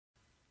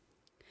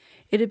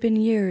It had been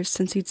years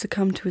since he'd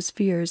succumbed to his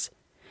fears,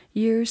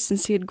 years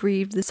since he had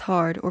grieved this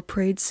hard or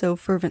prayed so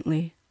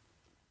fervently.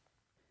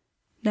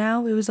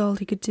 Now it was all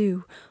he could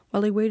do,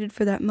 while he waited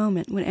for that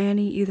moment when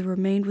Annie either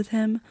remained with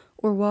him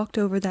or walked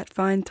over that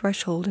fine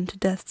threshold into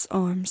death's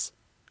arms.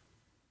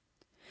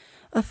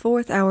 A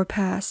 4th hour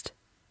passed.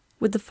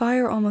 With the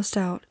fire almost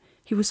out,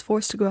 he was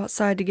forced to go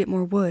outside to get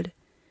more wood.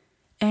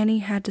 Annie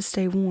had to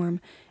stay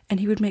warm, and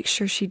he would make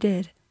sure she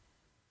did.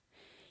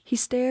 He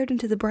stared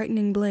into the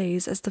brightening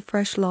blaze as the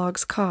fresh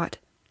logs caught.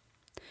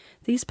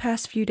 These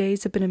past few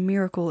days had been a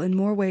miracle in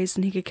more ways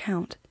than he could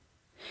count.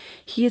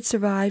 He had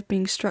survived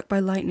being struck by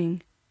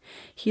lightning.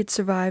 He had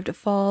survived a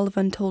fall of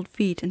untold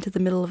feet into the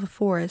middle of a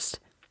forest.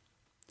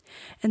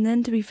 And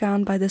then to be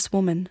found by this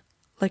woman,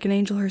 like an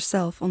angel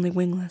herself, only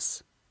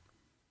wingless.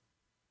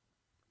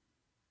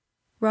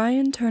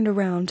 Ryan turned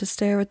around to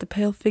stare at the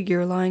pale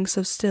figure lying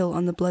so still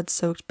on the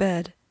blood-soaked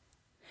bed.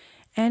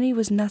 Annie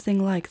was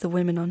nothing like the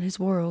women on his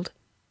world.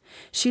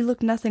 She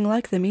looked nothing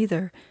like them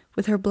either,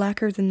 with her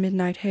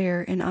blacker-than-midnight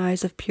hair and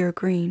eyes of pure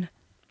green.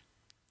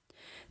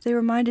 They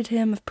reminded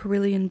him of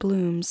Perillian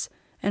blooms,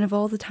 and of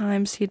all the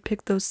times he had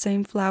picked those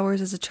same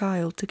flowers as a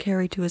child to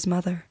carry to his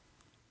mother.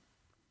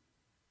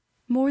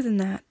 More than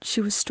that,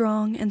 she was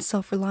strong and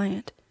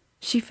self-reliant.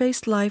 She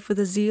faced life with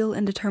a zeal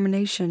and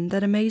determination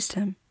that amazed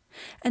him,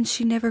 and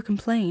she never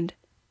complained.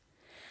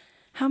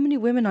 How many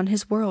women on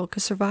his world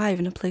could survive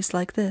in a place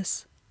like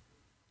this?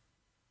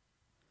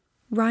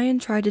 Ryan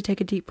tried to take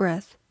a deep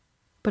breath,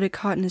 but it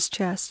caught in his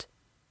chest.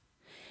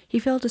 He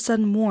felt a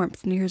sudden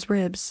warmth near his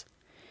ribs.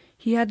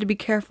 He had to be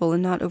careful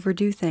and not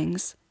overdo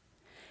things.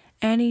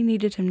 Annie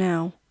needed him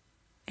now,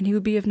 and he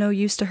would be of no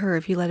use to her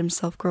if he let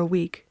himself grow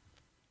weak.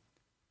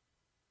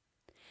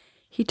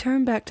 He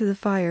turned back to the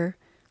fire,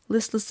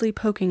 listlessly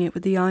poking it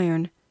with the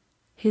iron.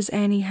 His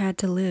Annie had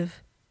to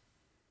live.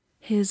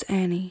 His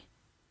Annie.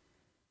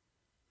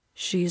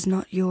 She is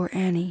not your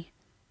Annie.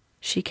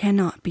 She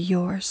cannot be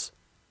yours.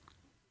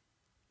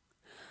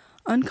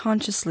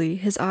 Unconsciously,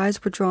 his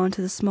eyes were drawn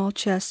to the small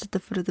chest at the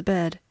foot of the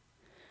bed.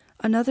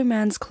 Another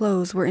man's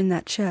clothes were in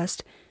that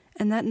chest,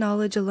 and that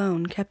knowledge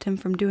alone kept him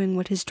from doing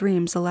what his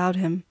dreams allowed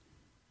him.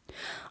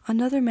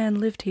 Another man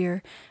lived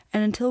here,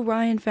 and until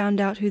Ryan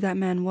found out who that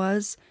man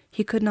was,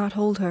 he could not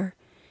hold her.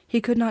 He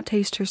could not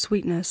taste her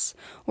sweetness,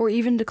 or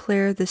even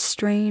declare this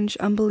strange,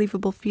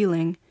 unbelievable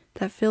feeling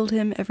that filled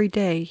him every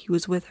day he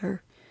was with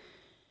her.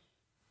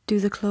 Do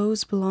the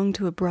clothes belong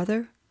to a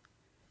brother?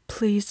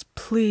 Please,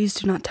 please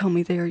do not tell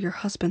me they are your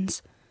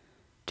husband's.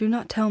 Do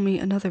not tell me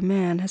another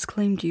man has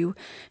claimed you,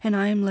 and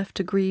I am left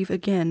to grieve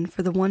again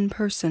for the one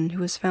person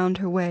who has found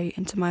her way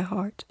into my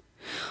heart,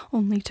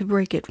 only to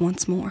break it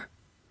once more.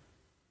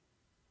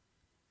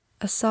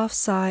 A soft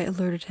sigh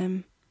alerted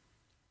him.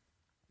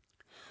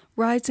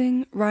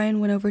 Rising,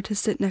 Ryan went over to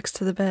sit next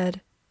to the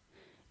bed.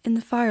 In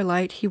the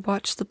firelight, he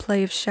watched the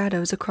play of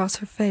shadows across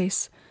her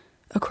face,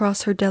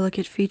 across her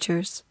delicate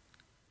features.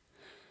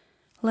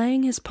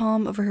 Laying his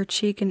palm over her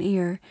cheek and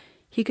ear,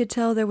 he could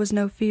tell there was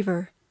no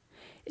fever.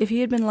 If he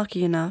had been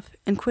lucky enough,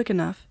 and quick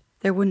enough,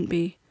 there wouldn't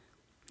be.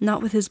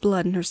 Not with his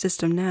blood in her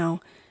system now.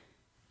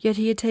 Yet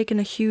he had taken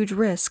a huge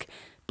risk,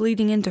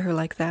 bleeding into her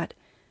like that.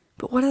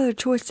 But what other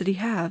choice did he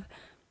have?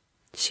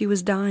 She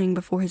was dying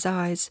before his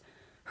eyes.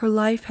 Her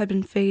life had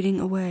been fading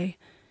away.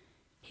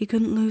 He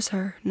couldn't lose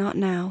her, not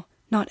now,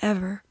 not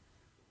ever.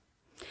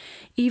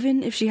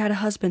 Even if she had a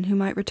husband who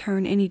might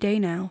return any day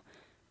now,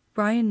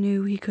 Ryan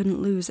knew he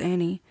couldn't lose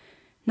Annie.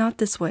 Not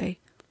this way.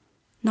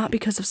 Not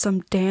because of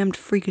some damned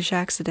freakish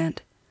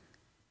accident.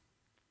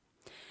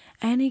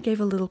 Annie gave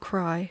a little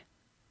cry.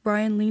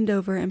 Ryan leaned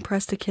over and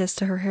pressed a kiss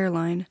to her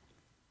hairline.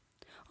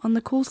 On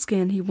the cool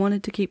skin he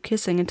wanted to keep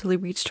kissing until he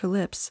reached her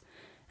lips,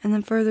 and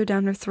then further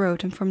down her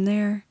throat, and from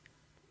there...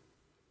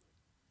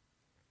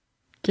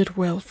 "Get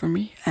well for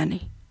me,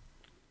 Annie,"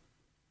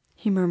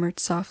 he murmured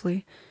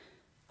softly,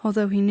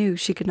 although he knew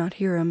she could not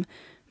hear him,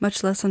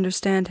 much less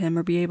understand him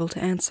or be able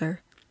to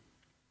answer.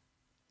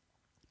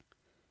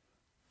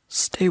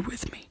 "Stay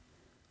with me.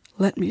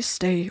 Let me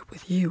stay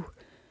with you.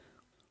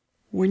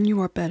 When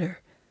you are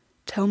better,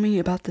 tell me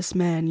about this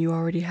man you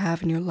already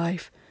have in your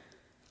life.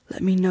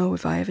 Let me know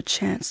if I have a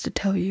chance to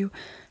tell you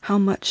how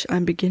much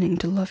I'm beginning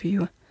to love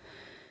you.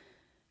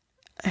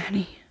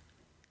 Annie,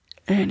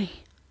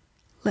 Annie,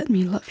 let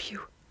me love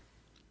you."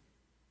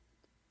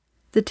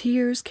 The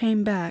tears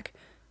came back,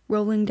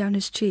 rolling down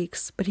his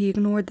cheeks, but he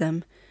ignored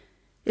them.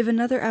 If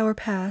another hour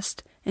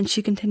passed, and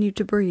she continued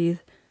to breathe,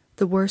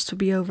 the worst would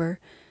be over.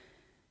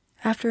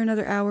 After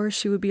another hour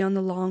she would be on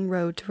the long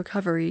road to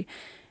recovery,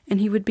 and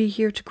he would be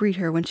here to greet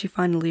her when she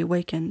finally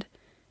awakened.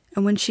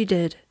 And when she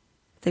did,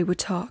 they would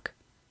talk.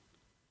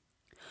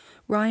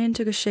 Ryan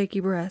took a shaky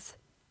breath.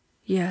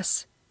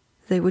 Yes,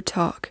 they would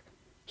talk.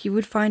 He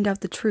would find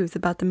out the truth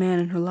about the man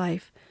in her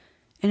life,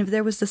 and if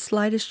there was the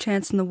slightest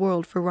chance in the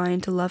world for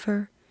Ryan to love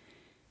her,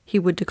 he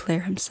would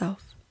declare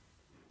himself.